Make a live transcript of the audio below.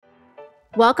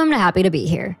Welcome to Happy to Be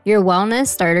Here, your wellness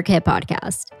starter kit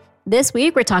podcast. This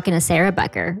week, we're talking to Sarah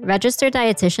Becker, registered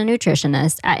dietitian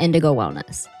nutritionist at Indigo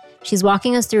Wellness. She's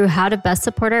walking us through how to best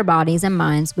support our bodies and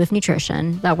minds with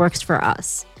nutrition that works for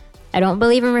us. I don't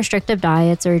believe in restrictive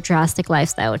diets or drastic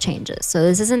lifestyle changes, so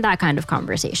this isn't that kind of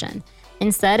conversation.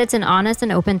 Instead, it's an honest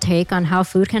and open take on how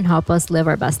food can help us live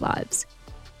our best lives.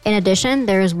 In addition,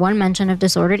 there is one mention of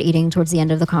disordered eating towards the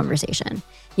end of the conversation.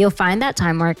 You'll find that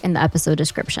time mark in the episode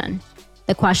description.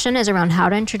 The question is around how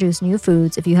to introduce new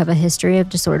foods if you have a history of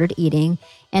disordered eating,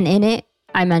 and in it,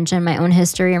 I mention my own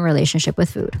history and relationship with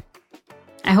food.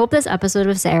 I hope this episode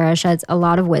with Sarah sheds a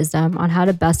lot of wisdom on how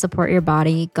to best support your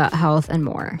body, gut health, and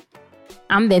more.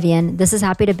 I'm Vivian, this is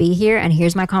Happy to Be Here, and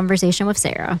here's my conversation with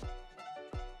Sarah.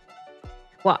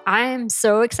 Well, I'm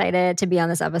so excited to be on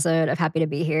this episode of Happy to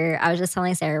Be Here. I was just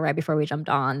telling Sarah right before we jumped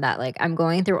on that I'm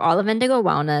going through all of Indigo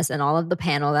Wellness and all of the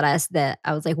panel that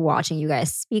I was watching you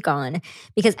guys speak on,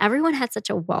 because everyone had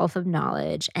such a wealth of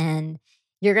knowledge, and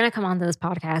you're going to come onto this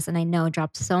podcast and I know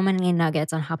drop so many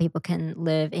nuggets on how people can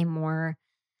live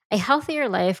a healthier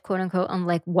life, quote unquote, on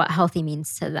what healthy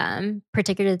means to them,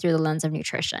 particularly through the lens of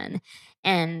nutrition.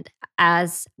 And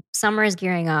as summer is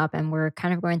gearing up and we're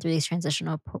kind of going through these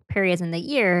transitional periods in the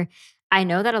year, I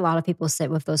know that a lot of people sit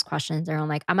with those questions. They're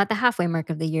I'm at the halfway mark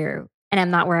of the year and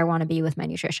I'm not where I want to be with my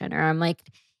nutrition. Or I'm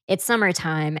it's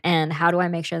summertime and how do I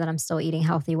make sure that I'm still eating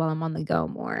healthy while I'm on the go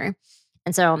more?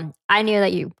 And so I knew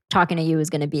that talking to you was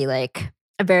going to be a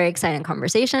very exciting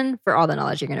conversation for all the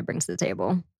knowledge you're going to bring to the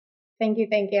table. Thank you.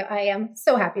 I am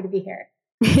so happy to be here.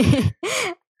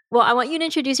 Well, I want you to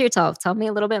introduce yourself. Tell me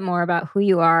a little bit more about who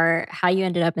you are, how you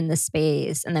ended up in this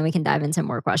space, and then we can dive into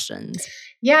more questions.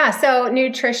 Yeah. So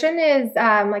nutrition is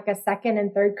a second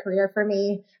and third career for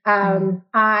me.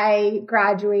 I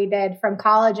graduated from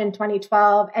college in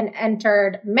 2012 and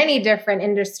entered many different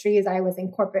industries. I was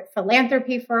in corporate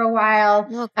philanthropy for a while.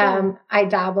 Oh, cool. I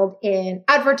dabbled in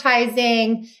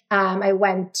advertising. I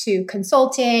went to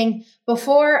consulting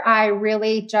before I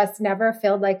really just never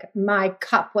felt like my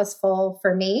cup was full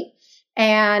for me.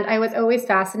 And I was always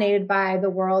fascinated by the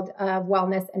world of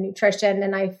wellness and nutrition.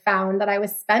 And I found that I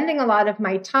was spending a lot of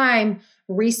my time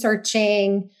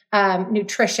researching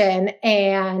nutrition.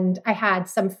 And I had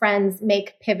some friends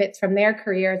make pivots from their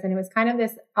careers. And it was kind of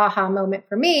this aha moment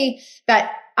for me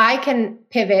that I can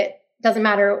pivot. Doesn't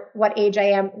matter what age I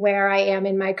am, where I am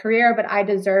in my career, but I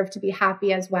deserve to be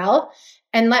happy as well.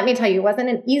 And let me tell you, it wasn't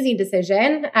an easy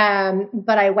decision,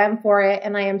 but I went for it.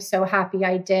 And I am so happy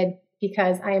I did,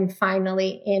 because I am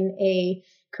finally in a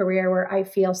career where I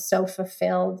feel so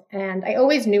fulfilled. And I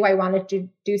always knew I wanted to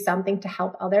do something to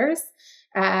help others.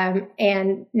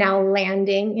 And now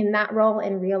landing in that role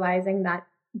and realizing that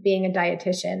being a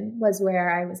dietitian was where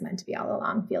I was meant to be all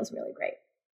along feels really great.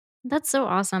 That's so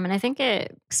awesome. And I think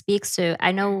it speaks to,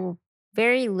 I know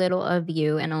very little of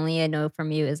you, and only I know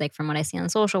from you is from what I see on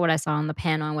social, what I saw on the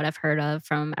panel, and what I've heard of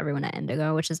from everyone at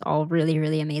Indigo, which is all really,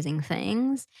 really amazing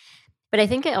things. But I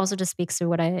think it also just speaks to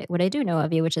what I do know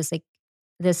of you, which is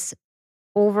this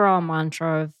overall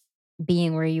mantra of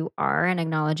being where you are and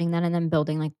acknowledging that, and then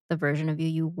building the version of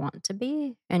you want to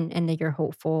be, and that you're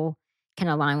hopeful can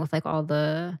align with all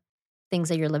the things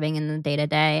that you're living in the day to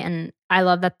day. And I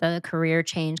love that the career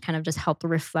change kind of just helped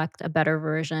reflect a better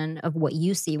version of what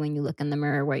you see when you look in the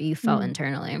mirror, what you felt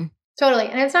internally. Totally.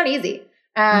 And it's not easy.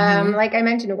 Like I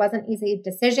mentioned, it wasn't an easy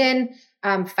decision.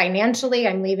 Financially,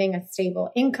 I'm leaving a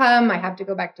stable income. I have to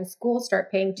go back to school,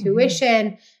 start paying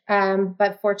tuition.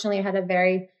 But fortunately, I had a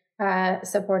very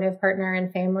supportive partner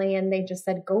and family, and they just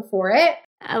said, go for it.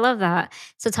 I love that.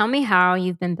 So tell me how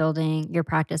you've been building your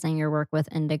practice and your work with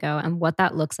Indigo, and what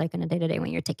that looks like in a day-to-day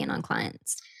when you're taking on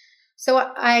clients. So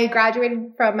I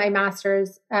graduated from my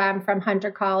master's from Hunter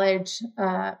College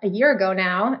a year ago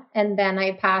now. And then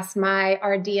I passed my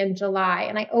RD in July.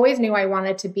 And I always knew I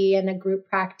wanted to be in a group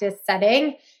practice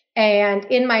setting. And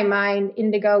in my mind,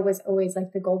 Indigo was always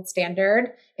the gold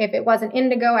standard. If it wasn't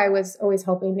Indigo, I was always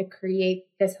hoping to create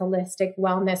this holistic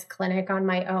wellness clinic on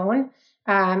my own.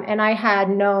 And I had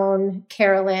known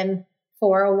Carolyn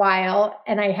for a while,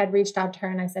 and I had reached out to her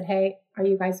and I said, hey, are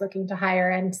you guys looking to hire?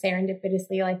 And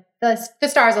serendipitously, the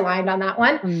stars aligned on that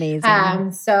one.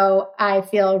 Amazing. So I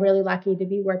feel really lucky to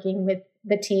be working with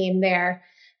the team there.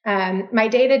 My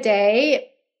day-to-day,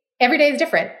 every day is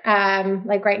different.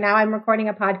 Right now I'm recording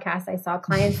a podcast. I saw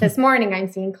clients this morning.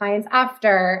 I'm seeing clients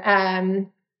after.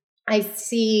 I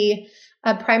see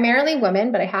primarily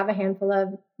women, but I have a handful of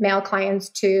male clients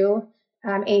too,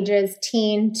 ages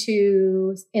teen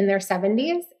to in their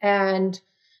 70s. And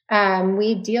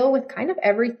we deal with kind of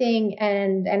everything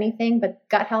and anything, but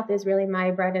gut health is really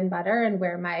my bread and butter and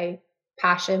where my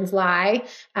passions lie.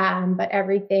 But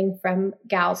everything from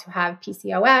gals who have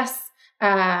PCOS,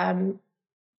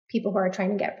 people who are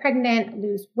trying to get pregnant,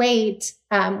 lose weight,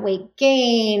 weight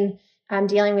gain,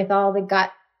 dealing with all the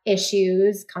gut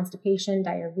issues, constipation,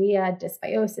 diarrhea,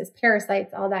 dysbiosis,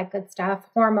 parasites, all that good stuff,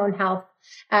 hormone health,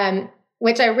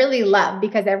 which I really love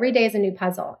because every day is a new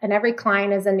puzzle and every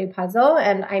client is a new puzzle.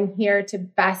 And I'm here to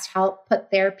best help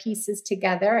put their pieces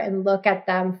together and look at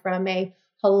them from a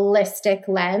holistic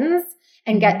lens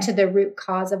and get to the root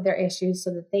cause of their issues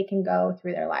so that they can go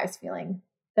through their lives feeling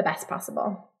the best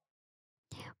possible.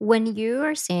 When you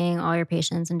are seeing all your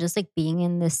patients and just like being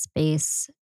in this space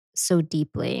so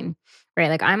deeply, right?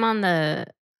 Like I'm on the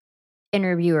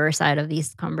interviewer side of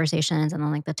these conversations and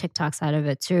on like the TikTok side of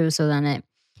it too. So then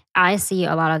I see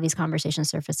a lot of these conversations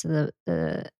surface to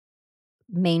the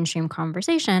mainstream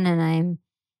conversation, and I'm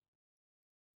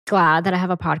glad that I have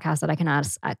a podcast that I can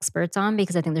ask experts on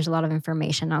because I think there's a lot of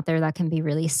information out there that can be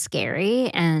really scary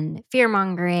and fear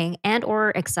mongering and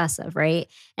or excessive, right?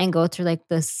 And go through like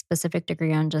the specific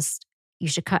degree on just you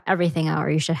should cut everything out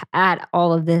or you should add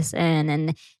all of this in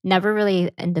and never really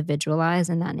individualize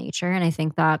in that nature. And I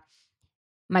think that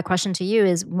my question to you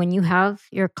is when you have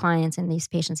your clients and these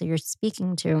patients that you're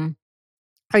speaking to,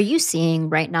 are you seeing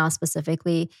right now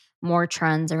specifically more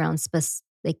trends around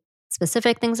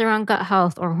specific things around gut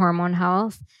health or hormone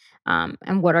health?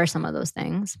 And what are some of those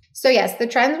things? So yes, the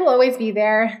trends will always be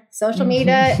there. Social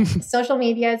media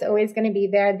is always going to be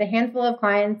there. The handful of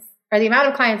clients or the amount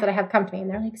of clients that I have come to me and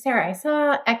they're like, Sarah, I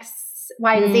saw X,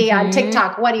 Y, and Z on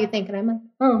TikTok. What do you think? And I'm like,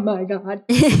 oh my God.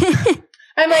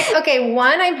 I'm like, okay,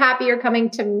 one, I'm happy you're coming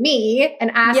to me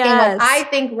and asking what I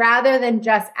think rather than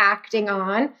just acting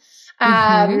on.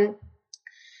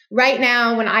 Right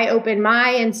now, when I open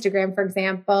my Instagram, for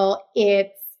example,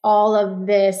 it's all of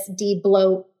this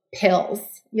de-bloat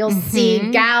pills. You'll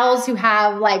see gals who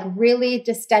have like really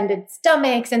distended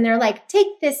stomachs and they're like,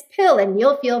 take this pill and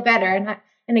you'll feel better.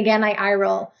 And again, I eye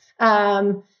roll.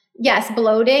 Yes,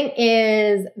 bloating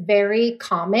is very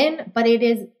common, but it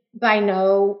is by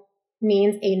no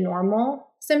means a normal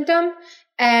symptom.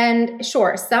 And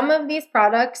sure, some of these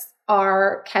products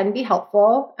can be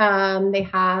helpful. They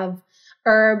have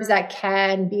herbs that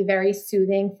can be very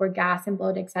soothing for gas and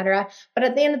bloat, etc. But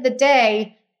at the end of the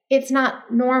day, it's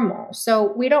not normal.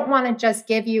 So we don't want to just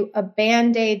give you a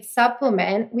Band-Aid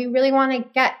supplement. We really want to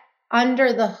get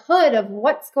under the hood of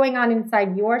what's going on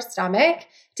inside your stomach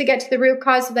to get to the root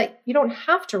cause so that you don't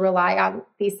have to rely on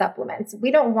these supplements. We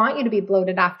don't want you to be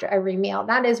bloated after every meal.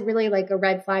 That is really like a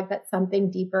red flag that something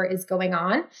deeper is going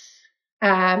on.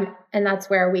 And that's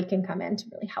where we can come in to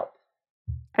really help.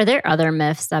 Are there other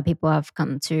myths that people have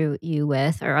come to you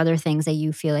with or other things that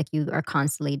you feel like you are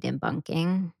constantly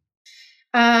debunking?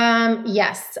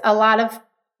 Yes, a lot of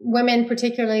women,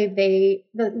 particularly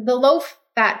the low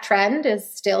fat trend is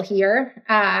still here.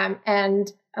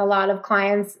 And a lot of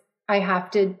clients, I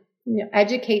have to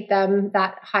educate them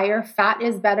that higher fat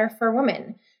is better for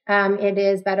women. It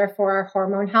is better for our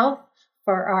hormone health,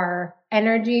 for our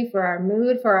energy, for our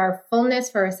mood, for our fullness,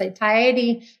 for our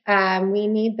satiety. We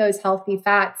need those healthy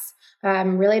fats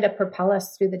really to propel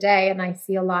us through the day. And I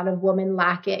see a lot of women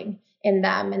lacking in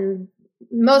them. And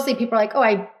mostly people are like, oh,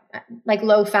 I like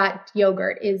low fat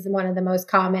yogurt is one of the most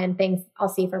common things I'll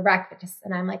see for breakfast.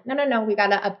 And I'm like, no, we got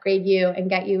to upgrade you and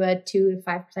get you a 2 to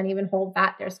 5% even whole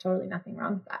fat. There's totally nothing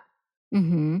wrong with that.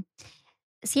 Mm-hmm.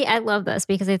 See, I love this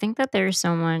because I think that there's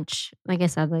so much, like I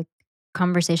said, like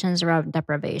conversations around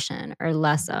deprivation or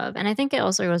less of. And I think it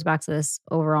also goes back to this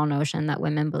overall notion that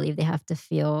women believe they have to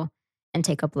feel and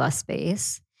take up less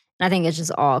space. And I think it's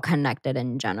just all connected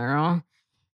in general.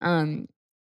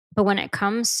 But when it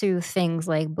comes to things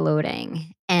like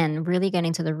bloating and really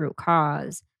getting to the root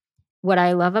cause, what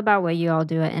I love about what you all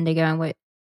do at Indigo and what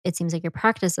it seems like your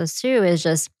practice does too is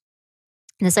just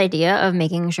this idea of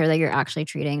making sure that you're actually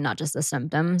treating not just the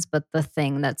symptoms, but the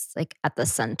thing that's like at the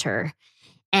center.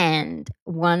 And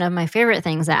one of my favorite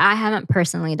things that I haven't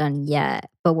personally done yet,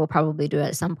 but we'll probably do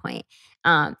at some point,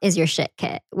 is your shit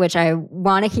kit, which I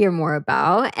want to hear more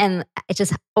about. And it's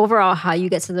just overall how you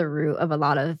get to the root of a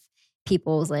lot of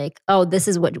people's like, oh, this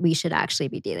is what we should actually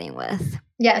be dealing with.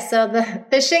 Yeah, so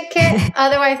the shit kit,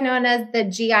 otherwise known as the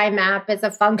GI map, is a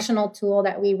functional tool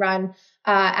that we run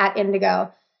at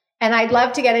Indigo. And I'd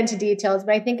love to get into details,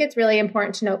 but I think it's really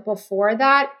important to note before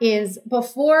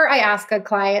I ask a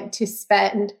client to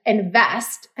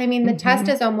invest, I mean, the test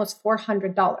is almost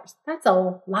 $400. That's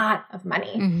a lot of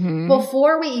money.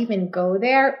 Before we even go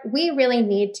there, we really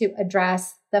need to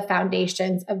address the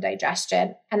foundations of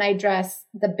digestion and address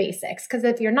the basics. Because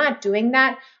if you're not doing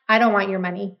that, I don't want your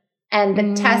money. And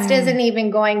the test isn't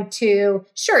even going to,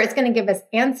 sure, it's going to give us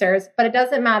answers, but it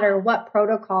doesn't matter what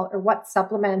protocol or what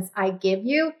supplements I give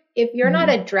you. If you're not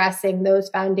addressing those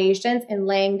foundations and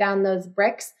laying down those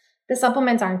bricks, the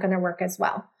supplements aren't going to work as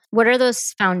well. What are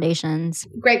those foundations?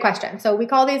 Great question. So we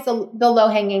call these the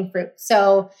low-hanging fruit.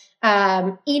 So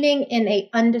eating in an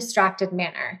undistracted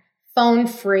manner,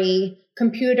 phone-free,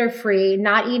 computer-free,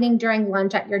 not eating during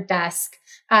lunch at your desk.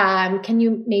 Can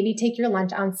you maybe take your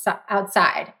lunch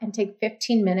outside and take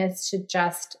 15 minutes to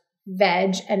just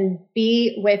veg and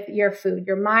be with your food?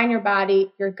 Your mind, your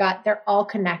body, your gut, they're all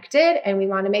connected, and we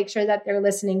want to make sure that they're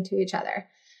listening to each other.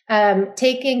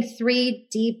 Taking 3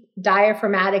 deep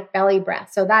diaphragmatic belly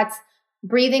breaths. So that's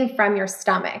breathing from your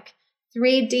stomach.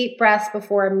 3 deep breaths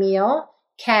before a meal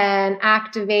can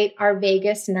activate our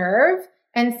vagus nerve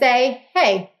and say,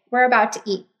 hey, we're about to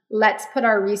eat. Let's put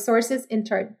our resources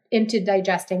into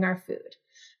digesting our food.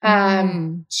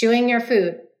 Chewing your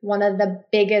food, one of the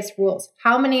biggest rules.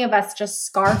 How many of us just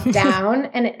scarf down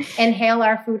and inhale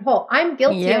our food whole? I'm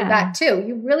guilty of that too.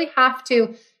 You really have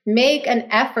to make an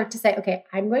effort to say, okay,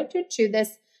 I'm going to chew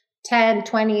this 10,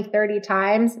 20, 30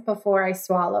 times before I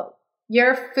swallow.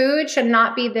 Your food should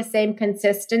not be the same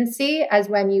consistency as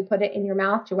when you put it in your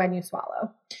mouth to when you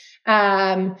swallow.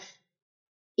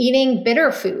 Eating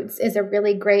bitter foods is a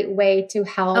really great way to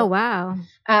help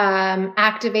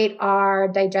activate our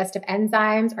digestive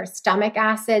enzymes, our stomach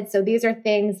acid. So these are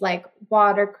things like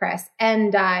watercress,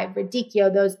 endive,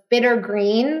 radicchio, those bitter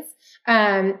greens.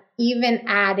 Even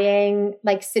adding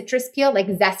like citrus peel, like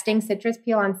zesting citrus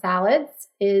peel on salads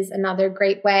is another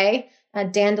great way.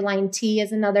 Dandelion tea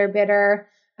is another bitter.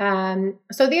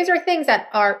 So these are things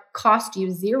that cost you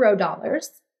 $0.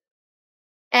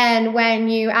 And when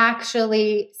you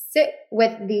actually sit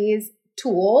with these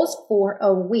tools for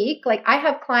a week, like I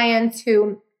have clients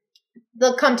who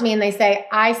they'll come to me and they say,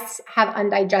 I have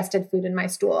undigested food in my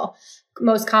stool,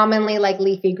 most commonly like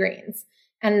leafy greens.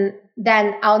 And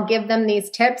then I'll give them these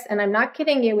tips. And I'm not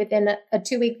kidding you, within a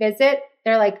 2-week visit,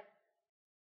 they're like,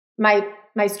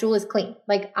 my stool is clean.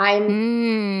 Like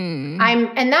and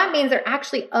that means they're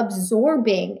actually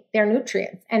absorbing their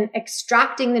nutrients and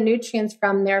extracting the nutrients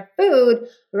from their food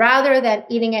rather than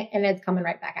eating it and it's coming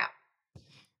right back out.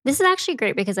 This is actually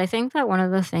great because I think that one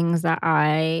of the things that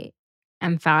I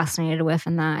am fascinated with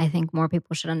and that I think more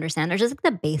people should understand are just like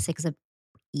the basics of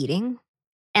eating.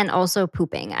 And also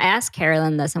pooping. I asked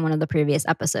Carolyn this in one of the previous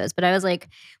episodes, but I was like,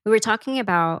 we were talking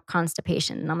about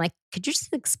constipation. And I'm like, could you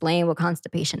just explain what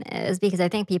constipation is? Because I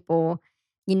think people,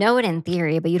 you know it in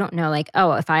theory, but you don't know like,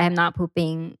 oh, if I am not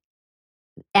pooping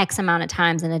X amount of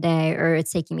times in a day or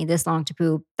it's taking me this long to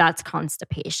poop, that's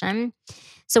constipation.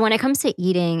 So when it comes to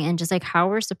eating and just like how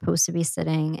we're supposed to be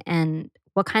sitting and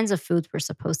what kinds of foods we're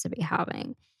supposed to be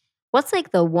having, what's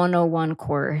like the 101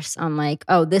 course on like,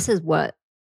 oh, this is what,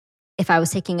 if I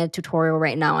was taking a tutorial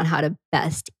right now on how to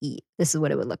best eat, this is what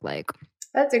it would look like?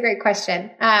 That's a great question.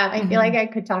 I feel like I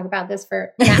could talk about this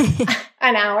for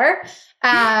an hour.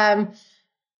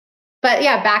 But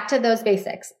yeah, back to those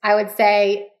basics. I would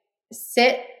say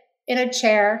sit in a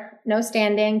chair, no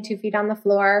standing, 2 feet on the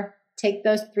floor. Take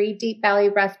those 3 deep belly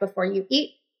breaths before you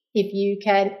eat. If you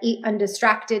can eat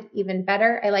undistracted, even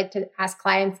better. I like to ask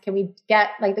clients, can we get,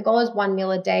 like the goal is 1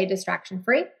 meal a day, distraction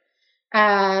free,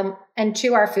 and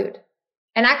chew our food.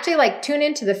 And actually like tune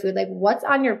into the food. Like what's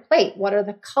on your plate? What are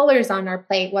the colors on our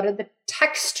plate? What are the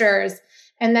textures?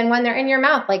 And then when they're in your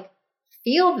mouth, like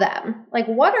feel them. Like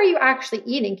what are you actually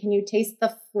eating? Can you taste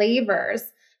the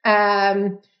flavors?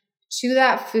 Chew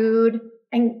that food.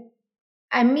 And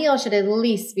a meal should at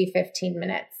least be 15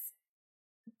 minutes.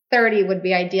 30 would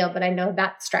be ideal, but I know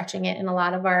that's stretching it in a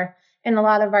lot of our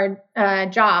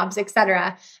jobs, et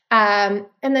cetera. And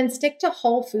then stick to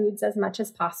whole foods as much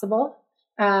as possible.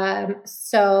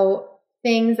 So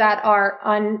things that are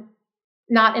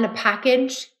not in a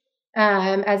package,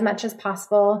 as much as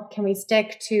possible. Can we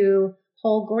stick to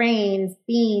whole grains,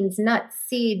 beans, nuts,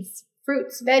 seeds,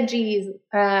 fruits, veggies,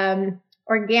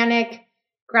 organic,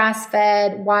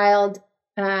 grass-fed, wild,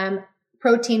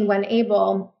 protein when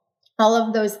able, all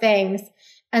of those things.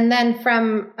 And then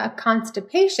from a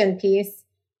constipation piece,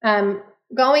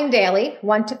 going daily,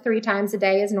 1 to 3 times a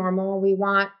day is normal. We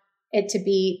want it to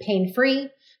be pain-free.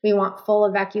 We want full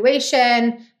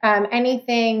evacuation.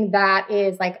 Anything that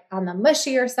is like on the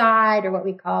mushier side or what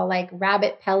we call like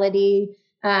rabbit pellety,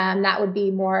 that would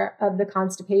be more of the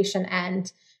constipation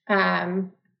end.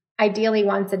 Ideally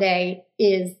once a day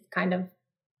is kind of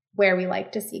where we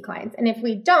like to see clients. And if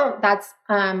we don't, that's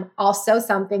also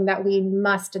something that we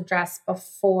must address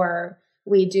before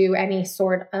we do any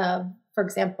sort of, for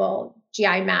example,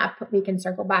 GI map. We can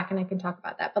circle back and I can talk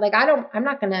about that. But like, I'm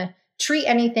not going to treat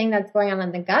anything that's going on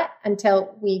in the gut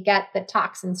until we get the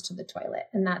toxins to the toilet.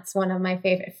 And that's one of my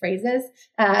favorite phrases.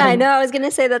 I know. I was going to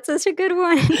say that's such a good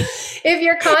one. If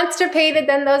you're constipated,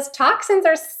 then those toxins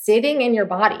are sitting in your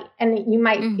body and you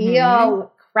might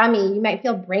feel crummy. You might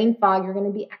feel brain fog. You're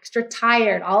going to be extra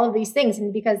tired, all of these things.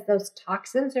 And because those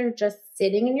toxins are just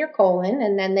sitting in your colon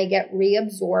and then they get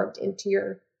reabsorbed into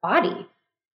your body.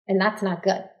 And that's not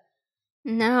good.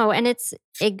 No. And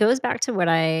it goes back to what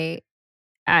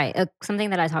something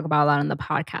that I talk about a lot on the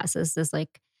podcast is this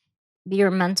like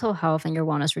your mental health and your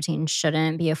wellness routine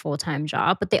shouldn't be a full-time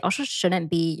job, but they also shouldn't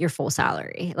be your full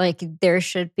salary. Like there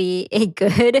should be a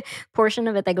good portion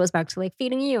of it that goes back to like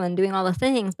feeding you and doing all the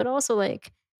things, but also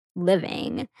like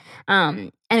living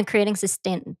and creating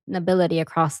sustainability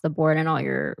across the board in all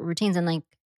your routines and like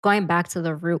going back to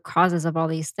the root causes of all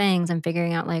these things and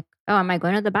figuring out like, oh, am I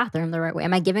going to the bathroom the right way?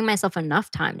 Am I giving myself enough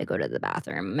time to go to the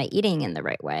bathroom? Am I eating in the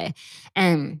right way?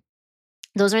 And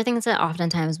those are things that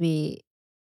oftentimes we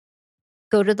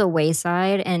go to the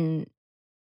wayside and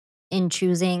in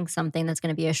choosing something that's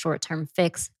going to be a short-term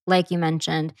fix, like you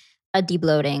mentioned, a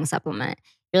debloating supplement.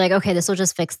 You're like, okay, this will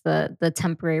just fix the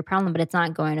temporary problem, but it's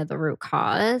not going to the root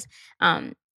cause.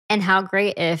 And how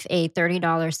great if a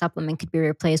 $30 supplement could be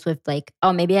replaced with like,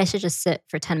 oh, maybe I should just sit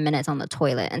for 10 minutes on the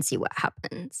toilet and see what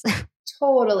happens.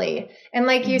 Totally. And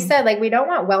like you said, like we don't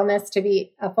want wellness to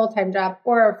be a full-time job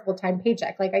or a full-time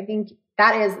paycheck. Like I think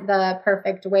that is the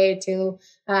perfect way to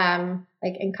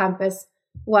like encompass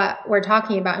what we're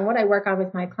talking about and what I work on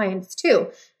with my clients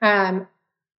too. And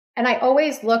I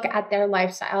always look at their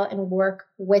lifestyle and work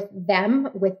with them,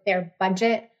 with their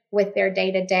budget, with their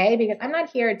day-to-day, because I'm not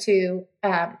here to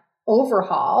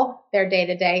overhaul their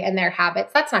day-to-day and their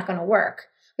habits. That's not going to work.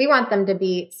 We want them to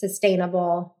be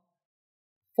sustainable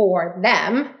for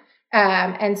them.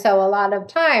 And so a lot of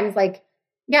times, like,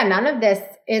 yeah, none of this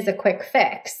is a quick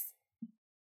fix,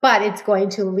 but it's going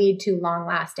to lead to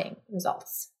long-lasting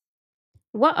results.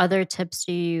 What other tips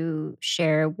do you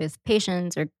share with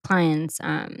patients or clients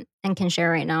and can share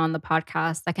right now on the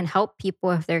podcast that can help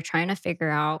people if they're trying to figure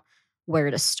out where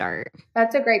to start?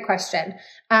 That's a great question.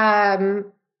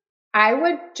 I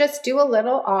would just do a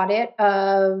little audit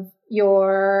of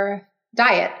your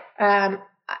diet.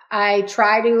 I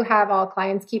try to have all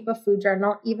clients keep a food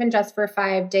journal, even just for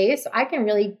 5 days, so I can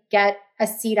really get a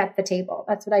seat at the table.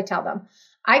 That's what I tell them.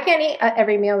 I can't eat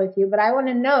every meal with you, but I want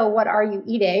to know what are you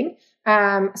eating,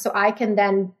 so I can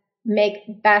then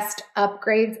make best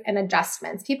upgrades and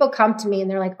adjustments. People come to me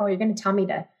and they're like, "Oh, you're going to tell me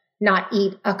to not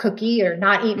eat a cookie or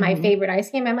not eat my favorite ice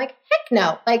cream?" I'm like, "Heck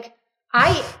no!" Like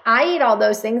I eat all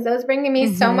those things. Those bring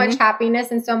me so much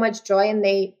happiness and so much joy, and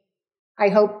I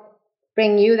hope,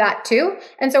 bring you that too.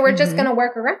 And so we're just going to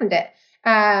work around it.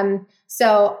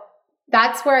 So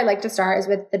that's where I like to start, is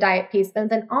with the diet piece. And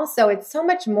then also it's so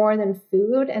much more than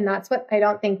food. And that's what I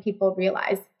don't think people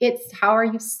realize. It's how are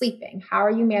you sleeping? How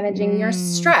are you managing your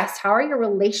stress? How are your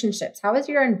relationships? How is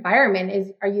your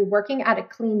environment? Are you working at a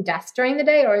clean desk during the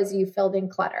day, or is you filled in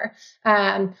clutter?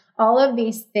 All of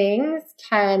these things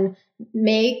can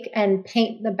make and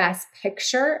paint the best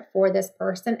picture for this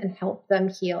person and help them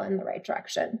heal in the right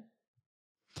direction.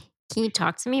 Can you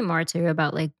talk to me more too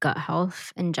about like gut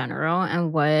health in general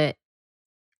and what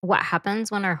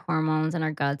happens when our hormones and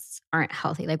our guts aren't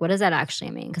healthy? Like what does that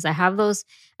actually mean? Because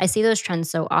I see those trends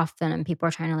so often and people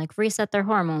are trying to like reset their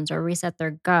hormones or reset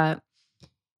their gut.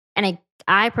 And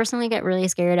I personally get really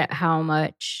scared at how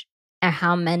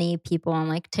many people on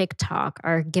like TikTok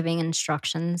are giving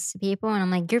instructions to people. And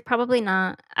I'm like, you're probably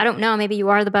not, I don't know, maybe you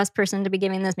are the best person to be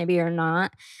giving this, maybe you're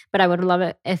not. But I would love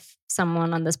it if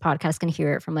someone on this podcast can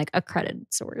hear it from like a credited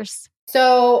source.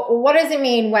 So what does it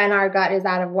mean when our gut is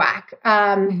out of whack?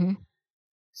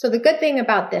 So the good thing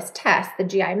about this test, the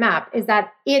GI map, is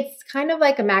that it's kind of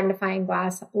like a magnifying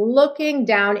glass looking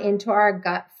down into our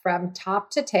gut from top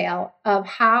to tail of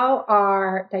how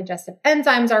our digestive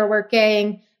enzymes are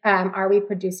working. Are we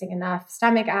producing enough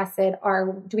stomach acid?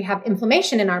 Do we have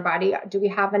inflammation in our body? Do we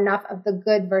have enough of the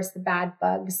good versus the bad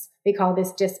bugs? We call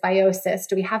this dysbiosis.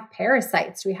 Do we have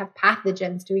parasites? Do we have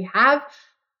pathogens? Do we have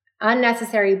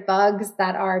unnecessary bugs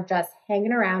that are just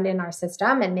hanging around in our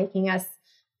system and making us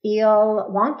feel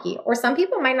wonky? Or some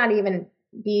people might not even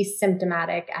be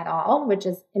symptomatic at all, which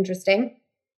is interesting.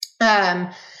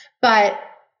 But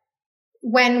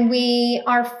when we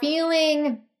are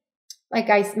feeling, like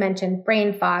I mentioned,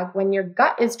 brain fog, when your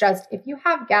gut is just, if you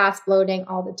have gas, bloating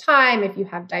all the time, if you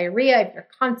have diarrhea, if you're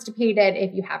constipated,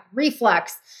 if you have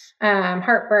reflux,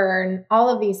 heartburn, all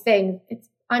of these things, it's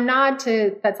a nod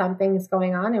to that something's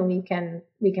going on and we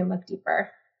can look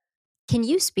deeper. Can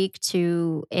you speak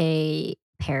to a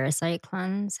parasite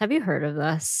cleanse. Have you heard of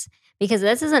this? Because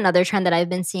this is another trend that I've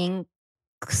been seeing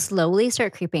slowly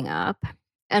start creeping up,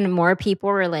 and more people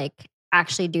are like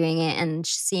actually doing it and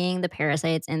seeing the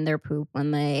parasites in their poop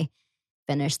when they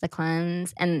finish the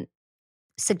cleanse and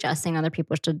suggesting other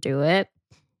people should do it,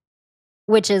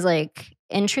 which is like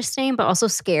interesting, but also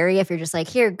scary if you're just like,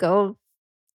 here, go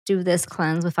do this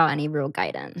cleanse without any real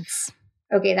guidance.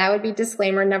 Okay, that would be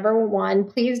disclaimer number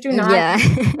one. Yeah.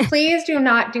 Please do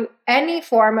not do any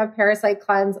form of parasite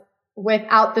cleanse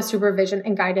without the supervision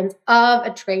and guidance of a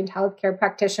trained healthcare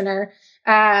practitioner.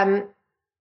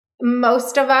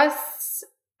 Most of us,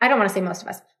 I don't want to say most of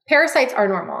us, parasites are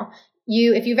normal.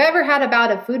 If you've ever had a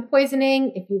bout of food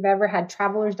poisoning, if you've ever had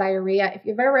traveler's diarrhea, if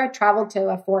you've ever traveled to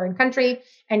a foreign country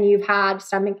and you've had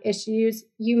stomach issues,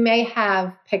 you may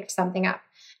have picked something up.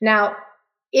 Now,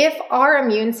 if our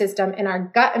immune system and our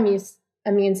gut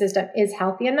immune system is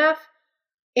healthy enough,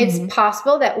 it's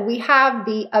possible that we have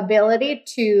the ability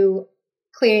to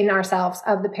clean ourselves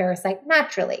of the parasite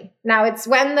naturally. Now, it's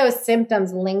when those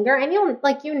symptoms linger and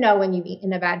when you've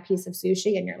eaten a bad piece of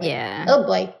sushi and you're like, oh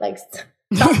boy, like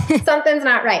something's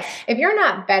not right. If you're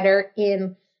not better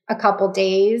in a couple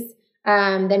days,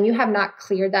 then you have not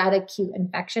cleared that acute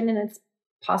infection, and it's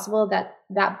possible that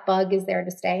that bug is there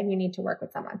to stay and you need to work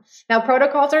with someone. Now,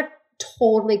 protocols are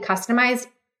totally customized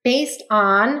based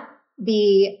on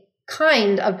the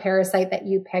kind of parasite that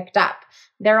you picked up.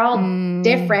 They're all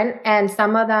different, and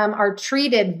some of them are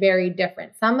treated very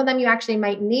different. Some of them you actually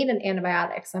might need an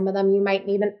antibiotic. Some of them you might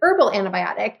need an herbal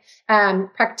antibiotic.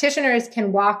 Practitioners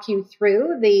can walk you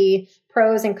through the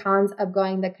pros and cons of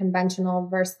going the conventional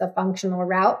versus the functional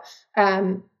route.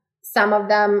 Some of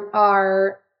them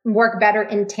work better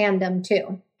in tandem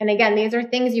too. And again, these are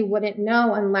things you wouldn't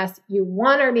know unless you,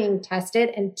 one, are being tested,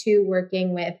 and two,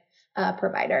 working with a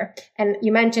provider. And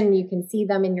you mentioned you can see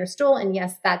them in your stool, and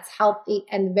yes, that's healthy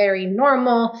and very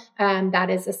normal. That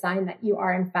is a sign that you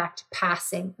are in fact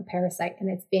passing a parasite and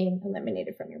it's being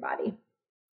eliminated from your body.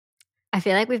 I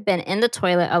feel like we've been in the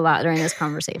toilet a lot during this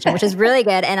conversation, which is really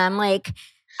good. And I'm like,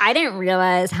 I didn't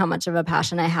realize how much of a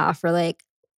passion I have for like,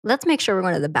 let's make sure we're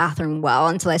going to the bathroom well,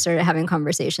 until I started having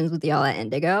conversations with y'all at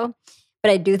Indigo.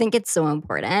 But I do think it's so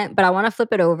important. But I want to flip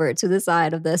it over to the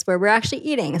side of this where we're actually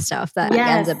eating stuff that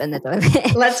ends up in the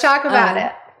toilet. Let's talk about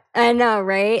it. I know,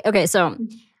 right? Okay, so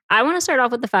I want to start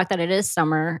off with the fact that it is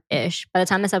summer-ish. By the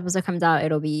time this episode comes out,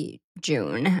 it'll be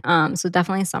June. So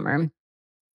definitely summer.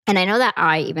 And I know that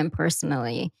I even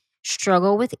personally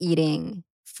struggle with eating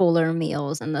fuller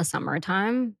meals in the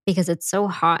summertime because it's so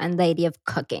hot, and the idea of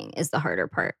cooking is the harder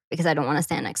part because I don't want to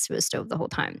stand next to a stove the whole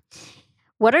time.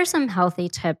 What are some healthy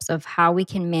tips of how we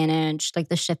can manage like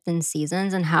the shift in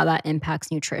seasons and how that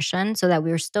impacts nutrition so that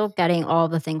we're still getting all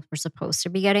the things we're supposed to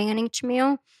be getting in each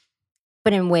meal,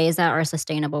 but in ways that are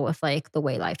sustainable with like the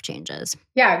way life changes?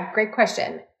 Yeah, great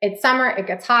question. It's summer, it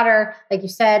gets hotter. Like you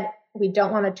said, we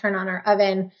don't want to turn on our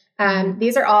oven.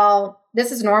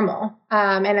 This is normal.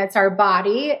 And it's our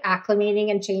body acclimating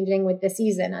and changing with the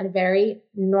season, a very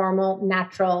normal,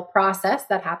 natural process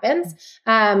that happens.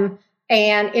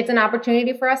 And it's an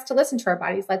opportunity for us to listen to our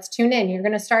bodies. Let's tune in. You're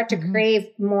going to start to crave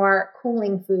more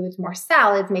cooling foods, more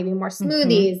salads, maybe more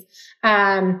smoothies.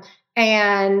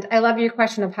 And I love your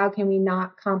question of how can we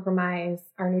not compromise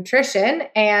our nutrition?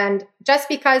 And just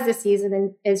because the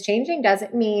season is changing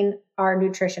doesn't mean our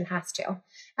nutrition has to.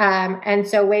 And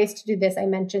so ways to do this, I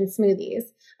mentioned smoothies.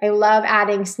 I love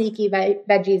adding sneaky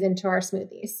veggies into our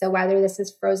smoothies. So whether this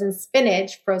is frozen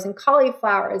spinach, frozen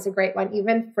cauliflower is a great one,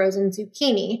 even frozen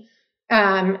zucchini.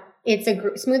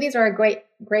 Smoothies are a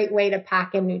great way to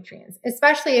pack in nutrients,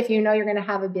 especially if you know you're going to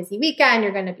have a busy weekend,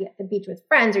 you're going to be at the beach with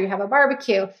friends, or you have a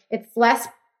barbecue.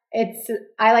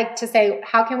 I like to say,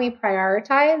 how can we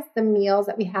prioritize the meals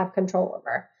that we have control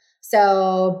over?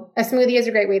 So a smoothie is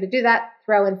a great way to do that.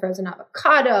 Throw in frozen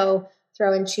avocado,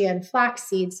 throw in chia and flax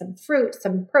seeds, some fruit,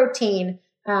 some protein,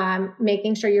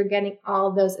 making sure you're getting all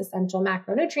of those essential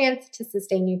macronutrients to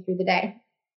sustain you through the day.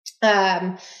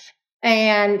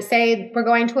 And say we're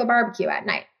going to a barbecue at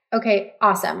night. Okay,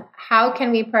 awesome. How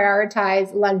can we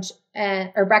prioritize lunch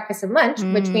or breakfast and lunch,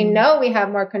 which we know we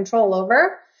have more control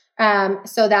over,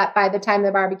 so that by the time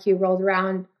the barbecue rolls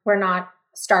around, we're not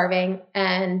starving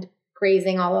and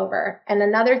grazing all over. And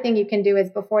another thing you can do is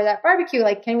before that barbecue,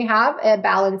 like, can we have a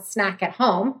balanced snack at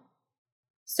home?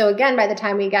 So again, by the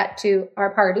time we get to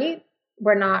our party,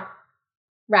 we're not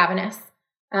ravenous.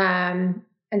 And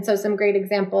so some great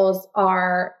examples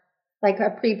are like a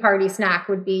pre-party snack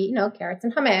would be, carrots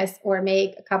and hummus, or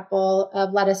make a couple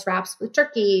of lettuce wraps with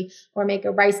turkey, or make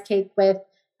a rice cake with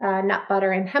nut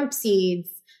butter and hemp seeds,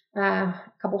 a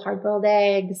couple hard-boiled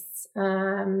eggs,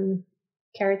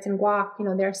 carrots and guac.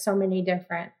 There's so many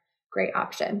different great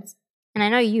options. And I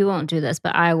know you won't do this,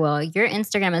 but I will. Your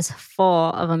Instagram is full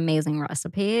of amazing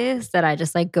recipes that I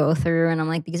just like go through and I'm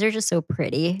like, these are just so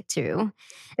pretty too.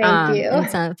 Thank you.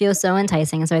 And so it feels so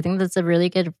enticing. So I think that's a really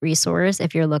good resource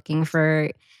if you're looking for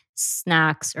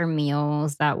snacks or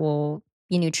meals that will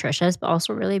be nutritious, but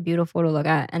also really beautiful to look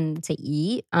at and to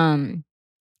eat.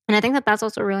 And I think that that's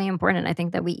also really important. I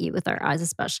think that we eat with our eyes,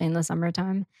 especially in the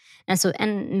summertime.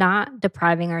 And not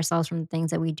depriving ourselves from the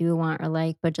things that we do want or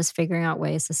like, but just figuring out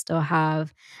ways to still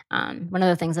have. One of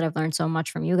the things that I've learned so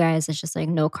much from you guys is just like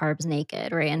no carbs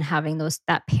naked, right? And having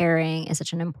that pairing is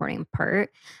such an important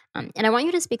part. And I want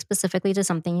you to speak specifically to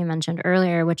something you mentioned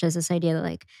earlier, which is this idea that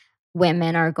like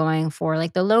women are going for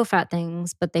like the low fat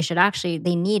things, but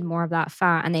they need more of that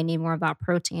fat and they need more of that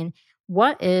protein.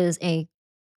 What is a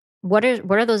what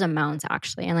are those amounts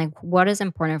actually? And like what is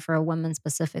important for a woman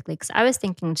specifically? Because I was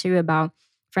thinking too about,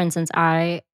 for instance,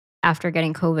 I after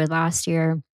getting COVID last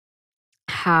year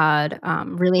had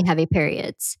really heavy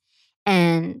periods,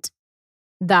 and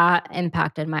that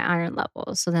impacted my iron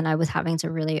levels. So then I was having to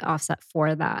really offset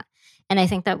for that. And I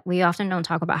think that we often don't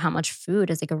talk about how much food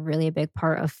is like a really big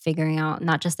part of figuring out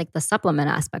not just like the supplement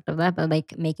aspect of that, but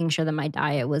like making sure that my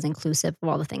diet was inclusive of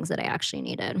all the things that I actually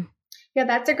needed. Yeah,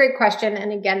 that's a great question.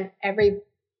 And again, every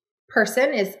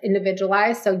person is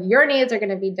individualized. So your needs are going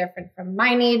to be different from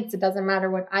my needs. It doesn't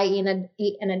matter what I eat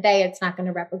in a day. It's not going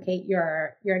to replicate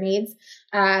your needs.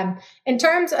 In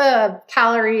terms of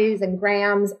calories and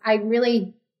grams, I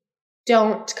really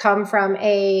don't come from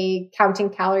a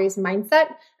counting calories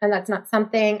mindset. And that's not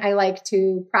something I like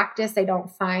to practice. I don't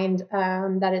find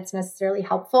that it's necessarily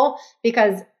helpful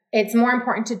because it's more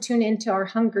important to tune into our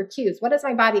hunger cues. What does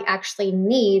my body actually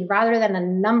need rather than a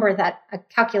number that a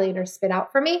calculator spit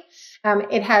out for me?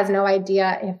 It has no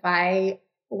idea if I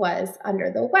was under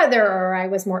the weather or I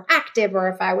was more active or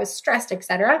if I was stressed,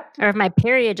 etc. Or if my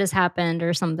period just happened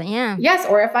or something. Yeah. Yes.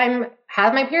 Or if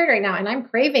have my period right now and I'm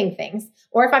craving things,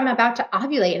 or if I'm about to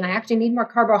ovulate and I actually need more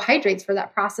carbohydrates for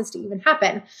that process to even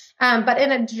happen. But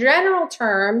in a general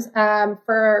terms,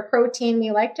 for protein,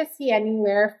 we like to see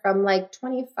anywhere from like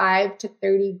 25 to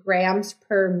 30 grams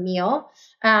per meal.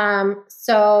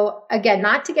 So again,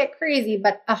 not to get crazy,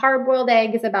 but a hard-boiled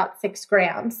egg is about 6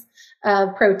 grams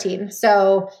of protein.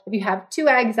 So if you have 2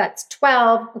 eggs, that's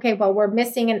 12. Okay, well, we're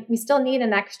missing, and we still need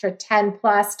an extra 10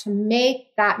 plus to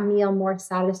make that meal more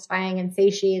satisfying and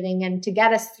satiating and to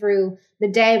get us through the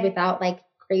day without like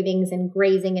cravings and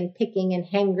grazing and picking and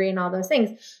hangry and all those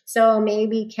things. So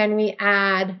maybe can we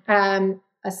add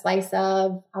a slice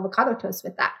of avocado toast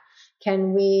with that?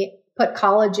 Can we put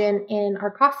collagen in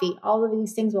our coffee? All of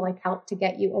these things will like help to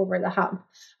get you over the hump.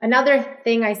 Another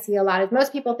thing I see a lot is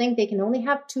most people think they can only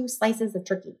have 2 slices of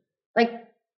turkey. Like,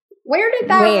 where did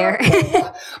that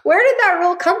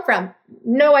rule come from?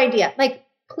 No idea. Like,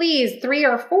 please, 3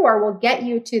 or 4 will get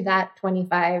you to that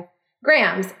 25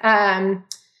 grams.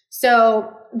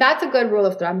 So that's a good rule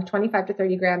of thumb, 25 to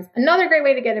 30 grams. Another great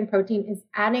way to get in protein is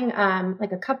adding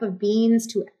like a cup of beans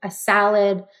to a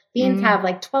salad. Beans have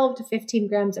like 12 to 15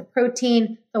 grams of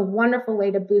protein. It's a wonderful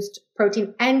way to boost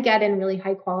protein and get in really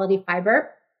high quality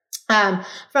fiber.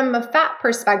 From a fat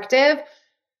perspective,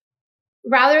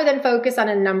 rather than focus on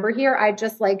a number here, I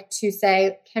just like to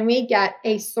say, can we get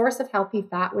a source of healthy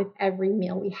fat with every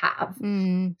meal we have?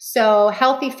 So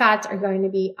healthy fats are going to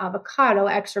be avocado,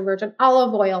 extra virgin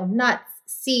olive oil, nuts,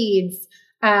 seeds,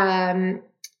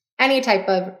 any type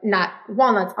of nut,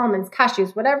 walnuts, almonds,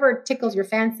 cashews, whatever tickles your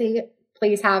fancy,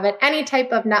 please have it. Any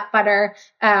type of nut butter,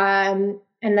 and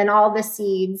then all the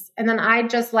seeds. And then I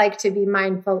just like to be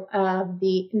mindful of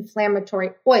the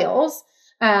inflammatory oils.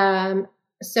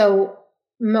 So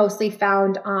mostly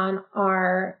found on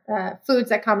our foods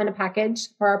that come in a package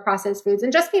or our processed foods,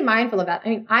 and just be mindful of that. I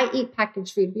mean, I eat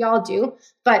packaged food. We all do.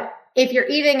 But if you're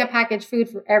eating a packaged food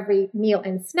for every meal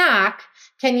and snack,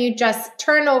 can you just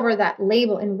turn over that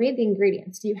label and read the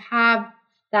ingredients? Do you have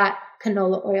that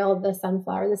canola oil, the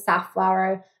sunflower, the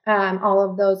safflower, all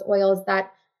of those oils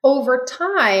that over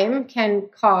time can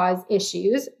cause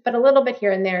issues, but a little bit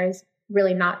here and there is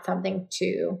really not something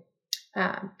to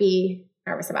be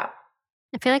nervous about.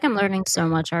 I feel like I'm learning so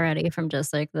much already from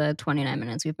just like the 29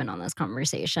 minutes we've been on this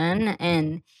conversation.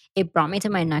 And it brought me to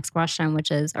my next question,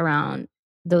 which is around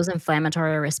those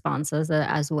inflammatory responses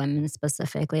that as women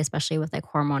specifically, especially with like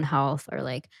hormone health or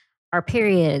like our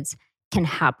periods can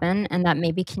happen and that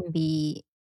maybe can be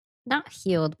not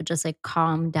healed, but just like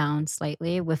calmed down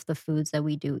slightly with the foods that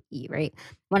we do eat, right?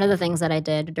 One of the things that I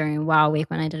did during Wow Week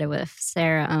when I did it with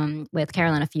Sarah, with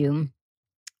Carolyn a few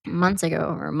months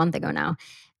ago or a month ago now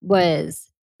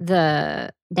was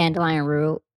the dandelion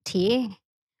root tea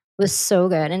was so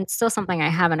good, and it's still something I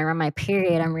have, and around my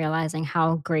period, I'm realizing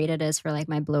how great it is for, like,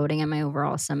 my bloating and my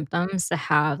overall symptoms to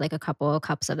have, like, a couple of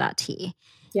cups of that tea.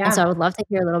 And so I Yeah. would love to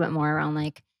hear a little bit more around,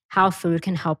 like, how food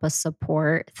can help us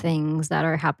support things that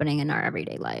are happening in our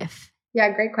everyday life. Yeah,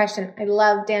 great question. I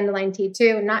love dandelion tea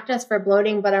too, not just for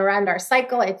bloating, but around our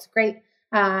cycle. It's great.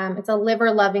 It's a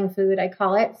liver loving food, I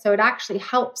call it. So it actually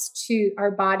helps to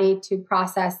our body to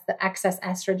process the excess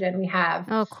estrogen we have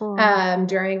Oh, cool.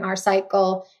 during our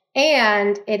cycle.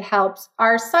 And it helps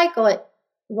our cycle.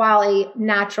 While a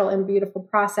natural and beautiful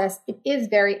process, it is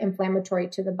very inflammatory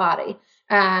to the body.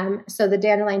 So the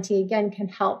dandelion tea, again, can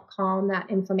help calm that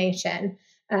inflammation.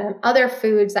 Other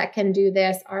foods that can do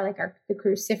this are like the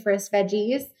cruciferous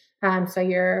veggies. So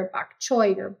your bok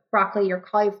choy, your broccoli, your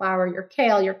cauliflower, your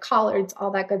kale, your collards,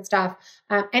 all that good stuff.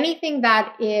 Anything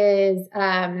that is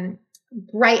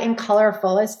bright and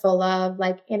colorful is full of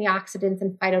like antioxidants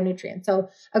and phytonutrients. So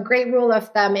a great rule of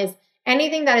thumb is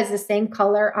anything that is the same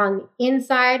color on the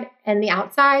inside and the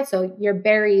outside. So your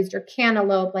berries, your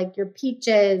cantaloupe, like your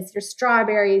peaches, your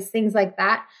strawberries, things like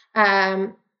that.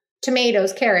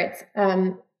 Tomatoes, carrots,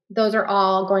 those are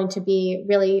all going to be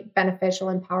really beneficial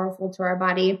and powerful to our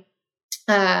body.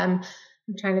 I'm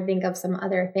trying to think of some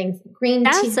other things. Green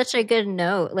That's tea. such a good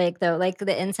note, like, though, like,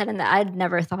 the inside and the I'd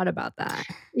never thought about that.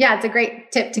 Yeah, it's a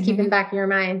great tip to keep in the back of your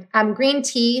mind. Green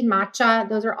tea, matcha,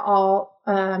 those are all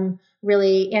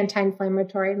really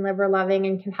anti-inflammatory and liver loving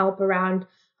and can help around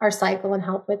our cycle and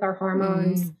help with our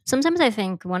hormones. Sometimes I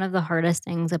think one of the hardest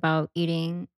things about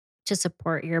eating to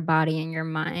support your body and your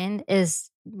mind is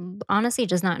honestly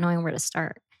just not knowing where to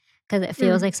start. Because it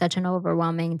feels Mm. like such an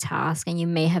overwhelming task, and you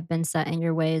may have been set in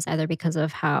your ways either because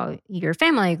of how your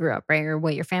family grew up, right? Or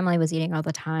what your family was eating all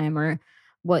the time, or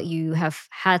what you have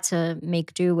had to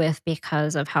make do with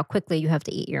because of how quickly you have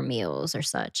to eat your meals or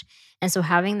such. And so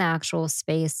having the actual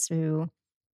space to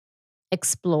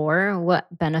explore what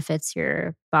benefits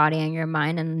your body and your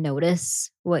mind and notice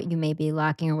what you may be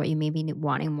lacking or what you may be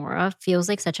wanting more of feels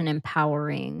like such an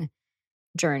empowering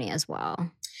journey as well.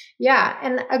 Yeah.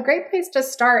 And a great place to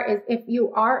start is if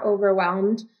you are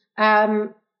overwhelmed,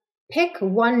 pick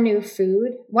one new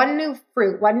food, one new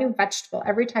fruit, one new vegetable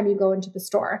every time you go into the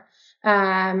store.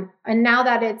 And now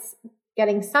that it's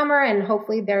getting summer and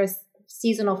hopefully there's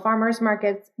seasonal farmers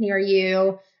markets near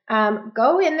you,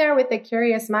 go in there with a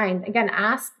curious mind. Again,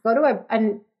 go to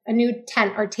a new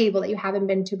tent or table that you haven't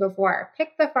been to before.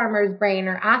 Pick the farmer's brain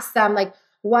or ask them like,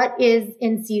 what is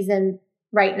in season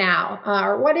right now?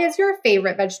 Or what is your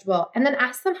favorite vegetable? And then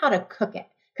ask them how to cook it.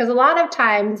 Because a lot of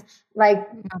times, like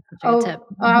That's such a good tip.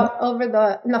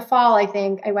 in the fall, I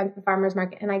think I went to the farmer's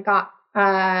market and I got,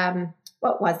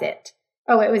 what was it?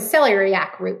 Oh, it was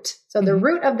celeriac root. So the Mhm.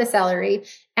 root of the celery.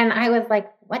 And I was like,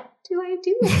 what do I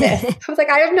do with this? I was like,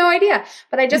 I have no idea.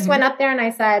 But I just went up there and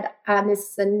I said,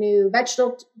 this is a new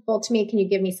vegetable to me. Can you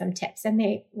give me some tips? And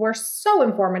they were so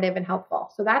informative and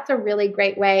helpful. So that's a really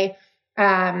great way.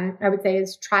 I would say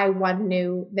is try one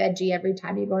new veggie every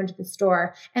time you go into the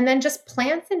store. And then just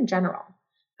plants in general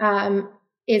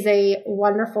is a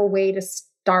wonderful way to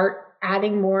start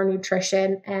adding more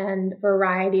nutrition and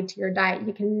variety to your diet.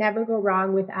 You can never go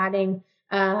wrong with adding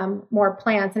more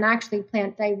plants. And actually,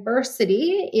 plant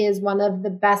diversity is one of the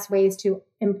best ways to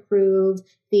improve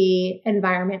the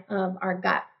environment of our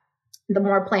gut. The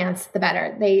more plants, the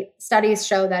better. Studies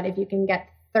show that if you can get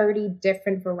 30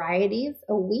 different varieties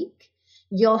a week,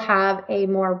 you'll have a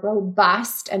more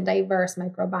robust and diverse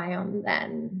microbiome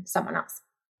than someone else.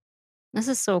 This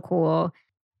is so cool.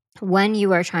 When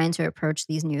you are trying to approach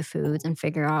these new foods and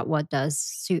figure out what does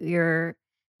suit your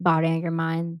body and your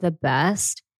mind the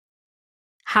best,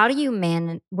 how do you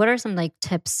manage? What are some like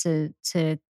tips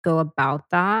to go about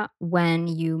that when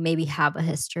you maybe have a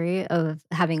history of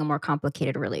having a more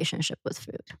complicated relationship with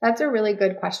food? That's a really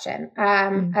good question.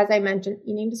 Mm. As I mentioned,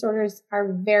 eating disorders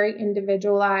are very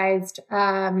individualized.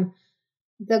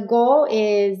 The goal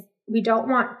is we don't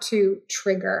want to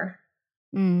trigger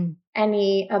Mm.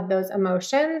 any of those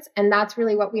emotions. And that's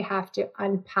really what we have to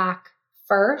unpack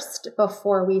first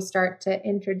before we start to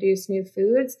introduce new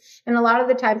foods. And a lot of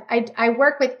the times I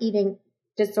work with eating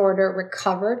disorder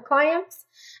recovered clients.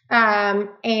 And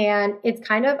it's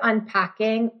kind of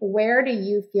unpacking where do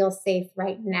you feel safe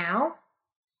right now?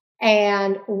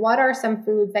 And what are some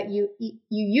foods that you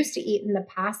used to eat in the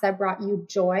past that brought you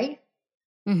joy?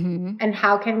 Hmm. And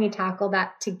how can we tackle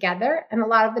that together? And a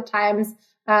lot of the times,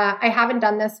 I haven't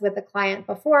done this with a client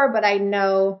before, but I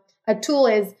know a tool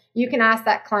is you can ask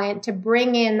that client to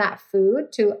bring in that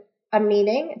food to a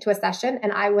meeting, to a session,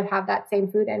 and I would have that same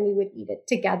food and we would eat it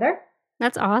together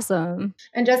That's awesome.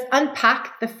 and just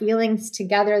unpack the feelings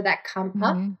together that come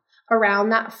up Hmm. around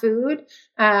that food.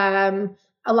 A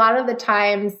lot of the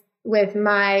times with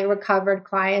my recovered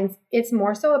clients, it's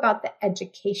more so about the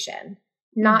education,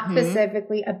 not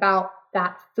specifically about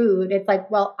that food. It's like,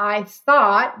 well, I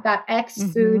thought that X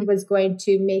food was going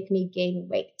to make me gain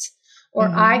weight, or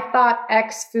I thought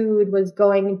X food was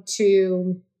going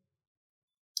to,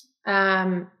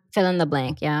 fill in the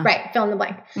blank. Yeah. Right. Fill in the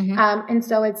blank. And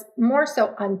so it's more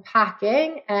so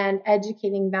unpacking and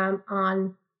educating them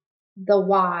on the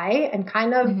why and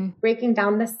kind of breaking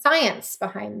down the science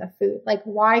behind the food, like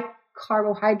why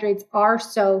carbohydrates are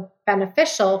so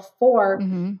beneficial for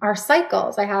our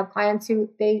cycles. I have clients who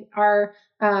they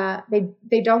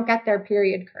don't get their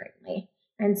period currently.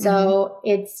 And so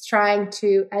it's trying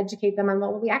to educate them on,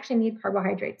 well, we actually need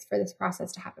carbohydrates for this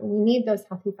process to happen. We need those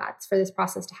healthy fats for this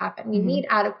process to happen. We need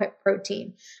adequate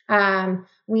protein.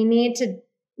 We need to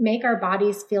make our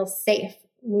bodies feel safe.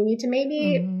 We need to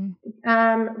maybe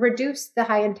reduce the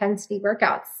high intensity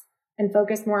workouts and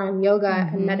focus more on yoga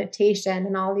and meditation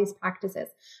and all these practices.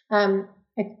 I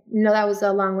know that was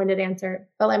a long-winded answer,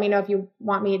 but let me know if you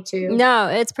want me to. No,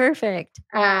 it's perfect.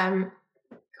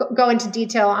 Go into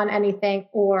detail on anything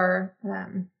or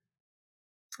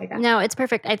like that. No, it's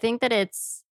perfect. I think that it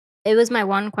was my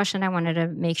one question I wanted to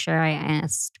make sure I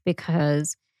asked,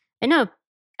 because I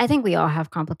think we all have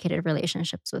complicated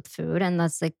relationships with food, and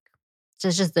that's like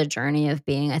just the journey of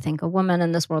being, I think, a woman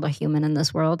in this world, a human in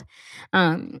this world.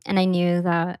 And I knew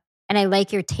that, and I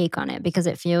like your take on it because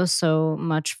it feels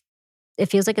like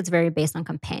it's very based on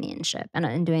companionship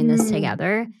and doing this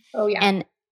together. Oh yeah. And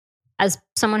as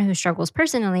someone who struggles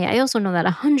personally, I also know that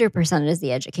 100% is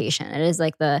the education. It is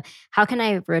like how can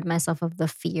I rid myself of the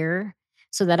fear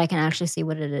so that I can actually see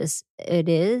what it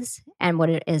is and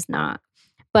what it is not.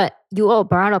 But you all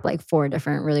brought up like 4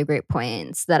 different really great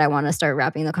points that I want to start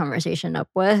wrapping the conversation up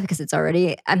with, because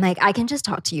I'm like, I can just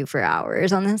talk to you for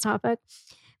hours on this topic.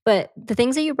 But the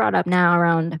things that you brought up now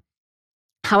around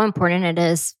how important it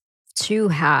is to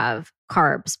have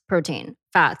carbs, protein,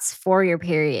 fats for your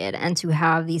period, and to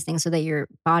have these things so that your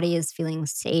body is feeling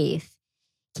safe.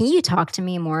 Can you talk to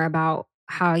me more about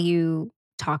how you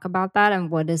talk about that and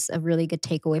what is a really good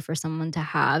takeaway for someone to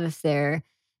have if they're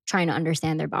trying to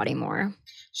understand their body more?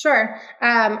 Sure.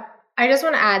 I just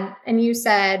want to add, and you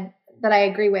said that I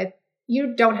agree with,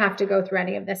 you don't have to go through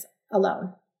any of this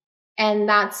alone. And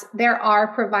there are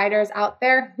providers out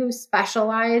there who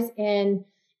specialize in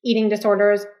eating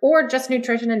disorders or just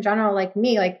nutrition in general, like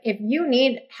me. Like if you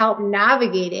need help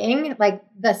navigating like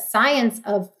the science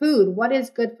of food, what is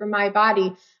good for my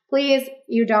body, please,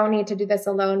 you don't need to do this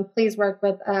alone. Please work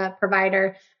with a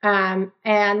provider. And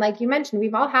like you mentioned,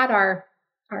 we've all had our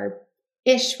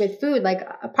ish with food. Like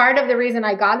a part of the reason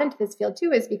I got into this field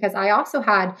too is because I also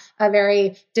had a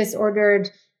very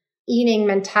disordered eating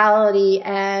mentality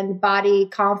and body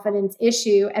confidence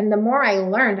issue. And the more I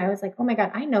learned, I was like, oh my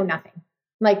God, I know nothing.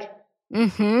 Like,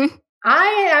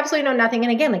 I absolutely know nothing.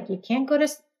 And again, like you can't go to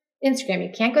Instagram, you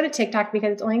can't go to TikTok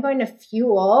because it's only going to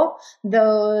fuel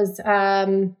those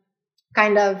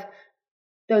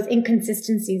those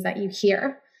inconsistencies that you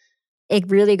hear.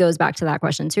 It really goes back to that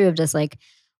question too of just like,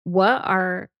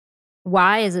 why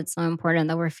is it so important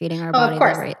that we're feeding our body the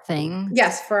right things?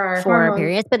 Yes, for our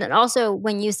periods. But then also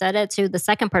when you said it too, the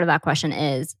second part of that question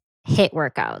is HIIT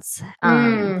workouts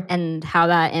and how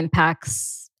that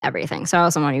impacts everything. So I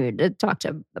also want you to talk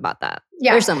about that.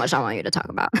 Yeah. There's so much I want you to talk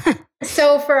about.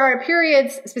 So for our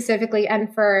periods specifically,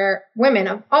 and for women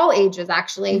of all ages,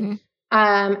 actually,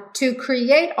 to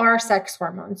create our sex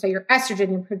hormones, so your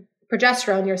estrogen, your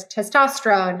progesterone, your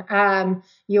testosterone,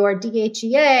 your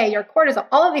DHEA, your cortisol,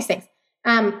 all of these things,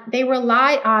 they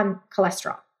rely on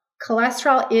cholesterol.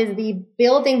 Cholesterol is the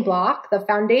building block, the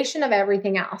foundation of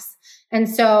everything else. And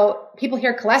so people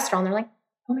hear cholesterol and they're like,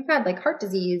 oh my God, like heart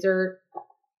disease or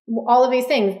all of these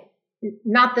things.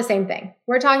 Not the same thing.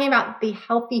 We're talking about the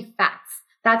healthy fats.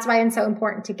 That's why it's so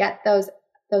important to get those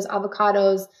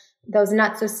avocados, those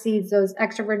nuts, those seeds, those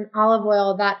extra virgin olive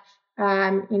oil, that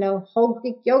whole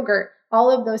Greek yogurt.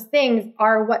 All of those things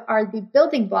are what are the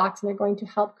building blocks, and they're going to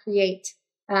help create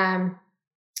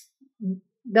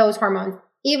those hormones.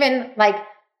 Even like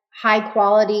high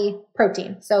quality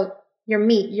protein. So your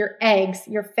meat, your eggs,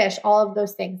 your fish, all of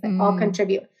those things that all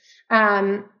contribute.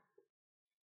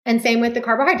 And same with the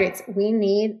carbohydrates. We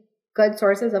need good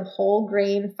sources of whole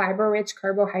grain, fiber-rich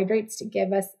carbohydrates to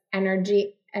give us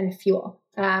energy and fuel.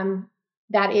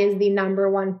 That is the number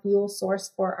one fuel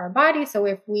source for our body. So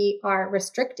if we are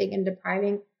restricting and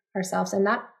depriving ourselves in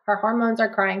that, our hormones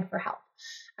are crying for help.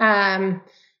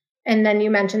 And then you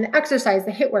mentioned the exercise,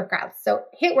 the HIIT workouts. So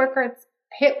HIIT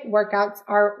workouts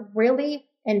are really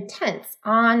intense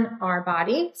on our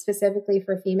body, specifically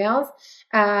for females.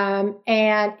 And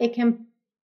it can,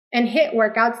 and HIIT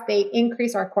workouts, they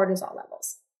increase our cortisol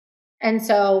levels. And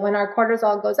so when our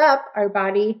cortisol goes up, our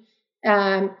body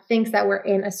thinks that we're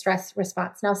in a stress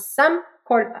response. Now, some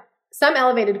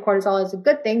elevated cortisol is a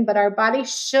good thing, but our body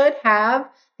should have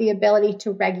the ability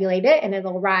to regulate it, and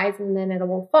it'll rise and then it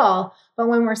will fall. But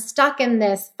when we're stuck in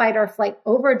this fight or flight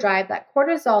overdrive, that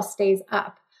cortisol stays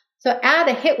up. So add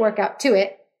a HIIT workout to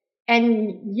it,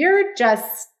 and you're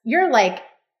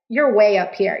way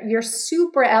up here. You're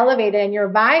super elevated, and you're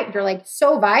like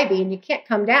so vibey, and you can't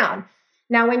come down.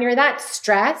 Now, when you're that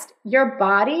stressed, your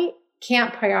body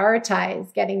can't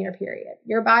prioritize getting your period.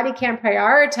 Your body can't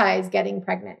prioritize getting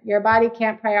pregnant. Your body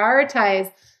can't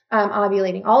prioritize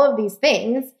ovulating, all of these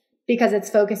things, because it's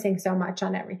focusing so much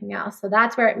on everything else. So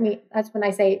that's when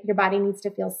I say your body needs to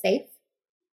feel safe,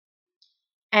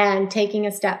 and taking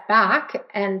a step back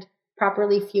and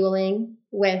properly fueling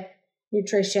with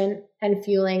nutrition and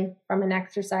fueling from an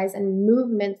exercise and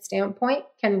movement standpoint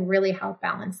can really help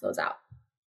balance those out.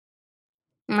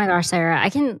 Oh my gosh, Sarah, I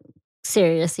can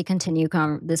seriously continue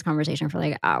this conversation for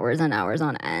like hours and hours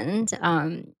on end.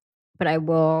 But I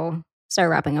will start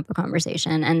wrapping up the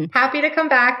conversation. And happy to come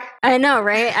back. I know,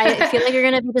 right? I feel like you're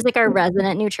going to be just like our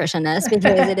resident nutritionist,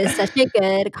 because it is such a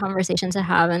good conversation to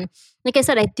have. And like I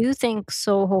said, I do think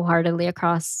so wholeheartedly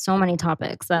across so many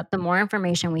topics that the more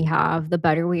information we have, the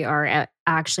better we are at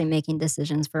actually making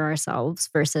decisions for ourselves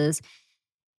versus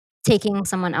taking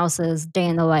someone else's day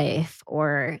in the life,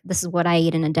 or this is what I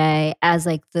eat in a day, as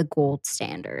like the gold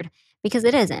standard. Because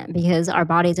it isn't, because our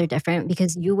bodies are different,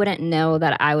 because you wouldn't know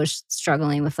that I was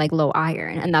struggling with like low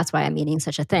iron, and that's why I'm eating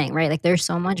such a thing, right? Like there's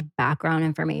so much background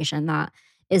information that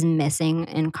is missing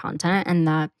in content, and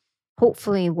that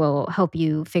hopefully will help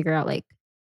you figure out, like,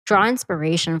 draw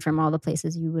inspiration from all the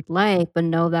places you would like, but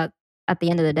know that at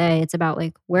the end of the day, it's about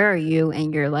like, where are you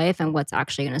in your life and what's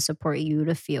actually going to support you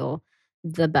to feel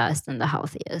the best and the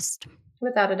healthiest.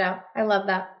 Without a doubt. I love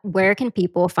that. Where can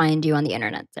people find you on the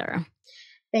internet, Sarah?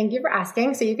 Thank you for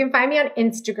asking. So you can find me on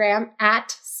Instagram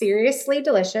at Seriously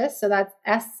Delicious. So that's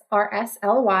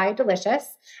SRSLY Delicious.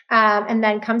 And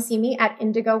then come see me at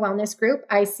Indigo Wellness Group.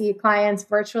 I see clients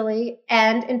virtually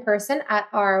and in person at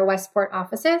our Westport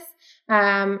offices.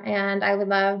 And I would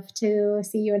love to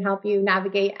see you and help you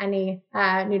navigate any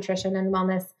nutrition and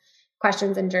wellness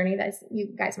questions and journey that you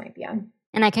guys might be on.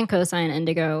 And I can co-sign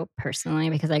Indigo personally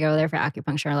because I go there for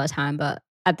acupuncture all the time. But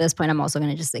at this point, I'm also going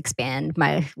to just expand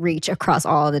my reach across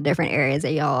all the different areas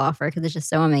that y'all offer, because it's just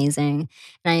so amazing.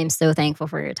 And I am so thankful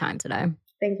for your time today.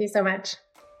 Thank you so much.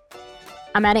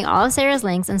 I'm adding all of Sarah's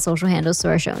links and social handles to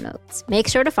our show notes. Make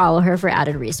sure to follow her for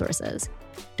added resources.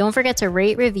 Don't forget to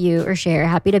rate, review, or share.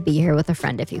 Happy to be here with a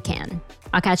friend if you can.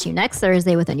 I'll catch you next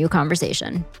Thursday with a new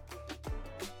conversation.